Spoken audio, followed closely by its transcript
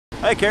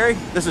Hi Cary,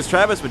 this is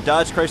Travis with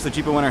Dodge Chrysler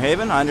Jeep of Winter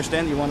Haven. I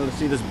understand you wanted to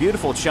see this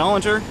beautiful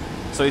Challenger,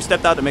 so he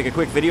stepped out to make a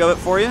quick video of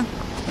it for you.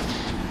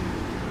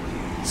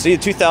 See,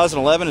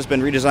 2011 has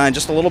been redesigned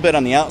just a little bit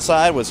on the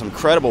outside with some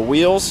incredible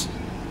wheels.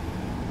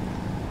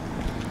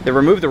 They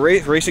removed the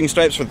racing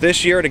stripes for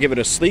this year to give it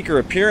a sleeker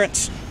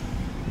appearance.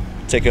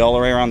 Take it all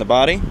the way around the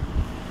body.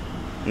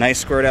 Nice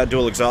squared out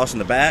dual exhaust in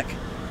the back.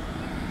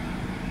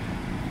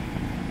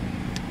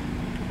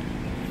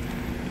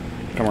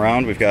 Come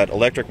around, we've got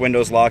electric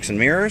windows, locks, and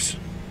mirrors,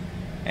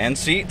 and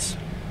seats.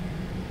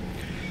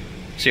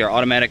 See our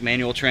automatic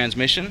manual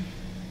transmission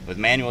with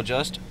manual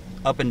adjust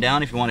up and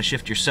down if you want to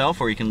shift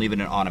yourself, or you can leave it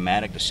in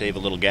automatic to save a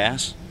little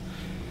gas.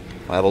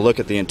 I'll have a look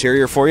at the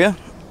interior for you.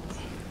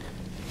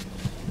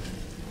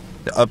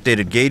 The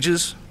updated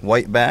gauges,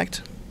 white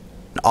backed.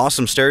 An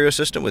awesome stereo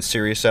system with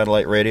Sirius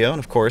satellite radio, and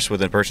of course with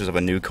the purchase of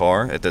a new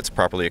car that's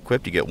properly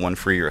equipped you get one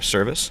free year of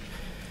service.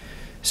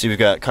 See, we've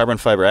got carbon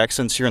fiber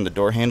accents here in the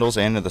door handles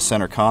and in the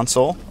center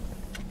console.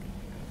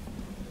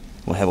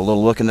 We'll have a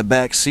little look in the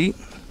back seat.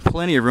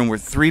 Plenty of room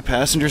with 3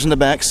 passengers in the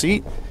back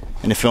seat,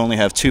 and if you only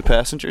have 2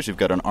 passengers you've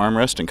got an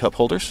armrest and cup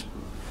holders.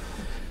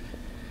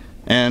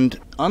 And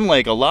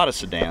unlike a lot of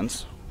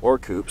sedans or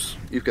coupes,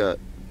 you've got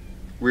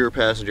rear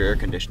passenger air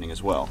conditioning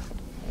as well.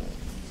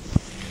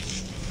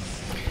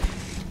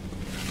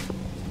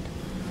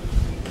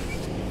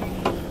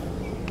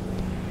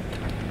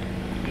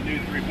 The new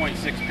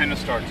 3.6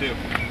 Pentastar too.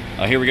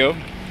 Here we go.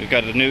 We've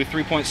got a new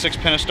 3.6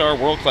 Pentastar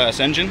world-class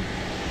engine.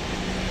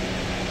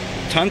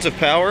 Tons of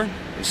power.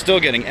 It's still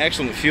getting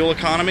excellent fuel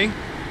economy.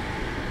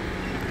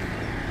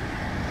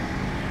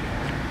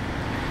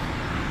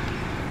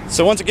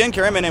 So once again,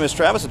 Cary, my name is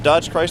Travis at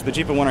Dodge Chrysler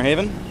Jeep of Winter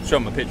Haven. Show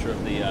them a picture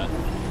of the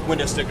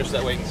window sticker so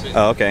that way you can see it.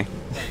 Oh, okay.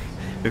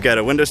 We've got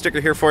a window sticker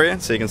here for you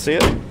so you can see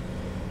it.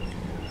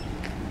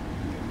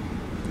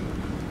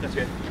 That's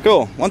good.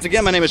 Cool. Once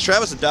again, my name is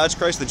Travis at Dodge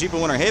Chrysler Jeep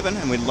of Winter Haven,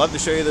 and we'd love to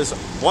show you this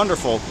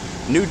wonderful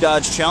new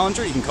Dodge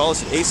Challenger. You can call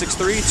us at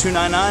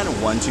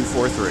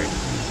 863-299-1243.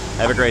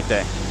 Have a great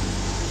day.